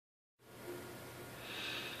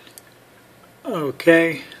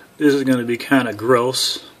Okay, this is going to be kind of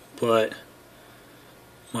gross, but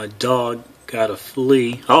my dog got a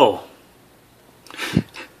flea. Oh!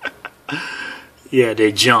 Yeah,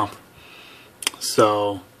 they jump.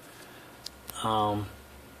 So, I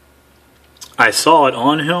saw it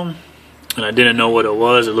on him, and I didn't know what it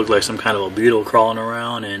was. It looked like some kind of a beetle crawling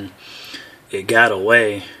around, and it got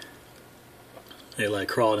away. It like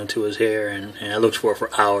crawled into his hair, and I looked for it for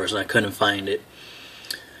hours, and I couldn't find it.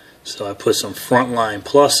 So I put some Frontline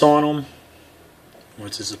Plus on them,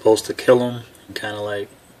 which is supposed to kill them, and kind of like,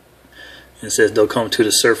 it says they'll come to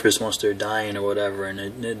the surface once they're dying or whatever, and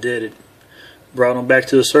it did. It brought them back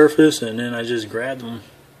to the surface, and then I just grabbed them.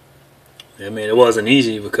 I mean, it wasn't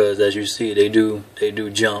easy because, as you see, they do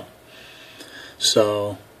jump.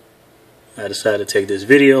 So I decided to take this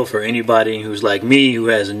video for anybody who's like me, who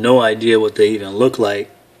has no idea what they even look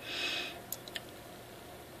like.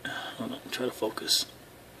 Hold on, try to focus.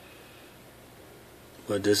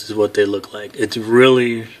 But this is what they look like. It's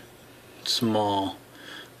really small.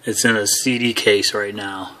 It's in a CD case right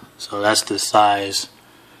now, so that's the size.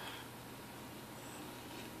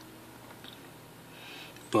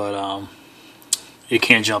 But it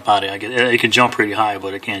can't jump out of it. It can jump pretty high,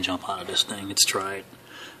 but it can't jump out of this thing. It's tried.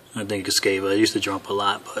 I think it's gave up. It used to jump a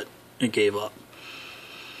lot, but it gave up.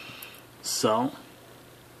 So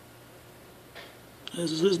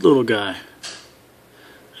this is this little guy.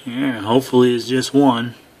 Yeah, hopefully it's just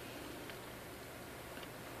one.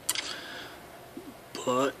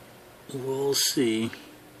 But we'll see.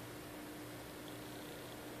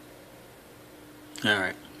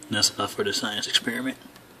 Alright, that's enough for the science experiment.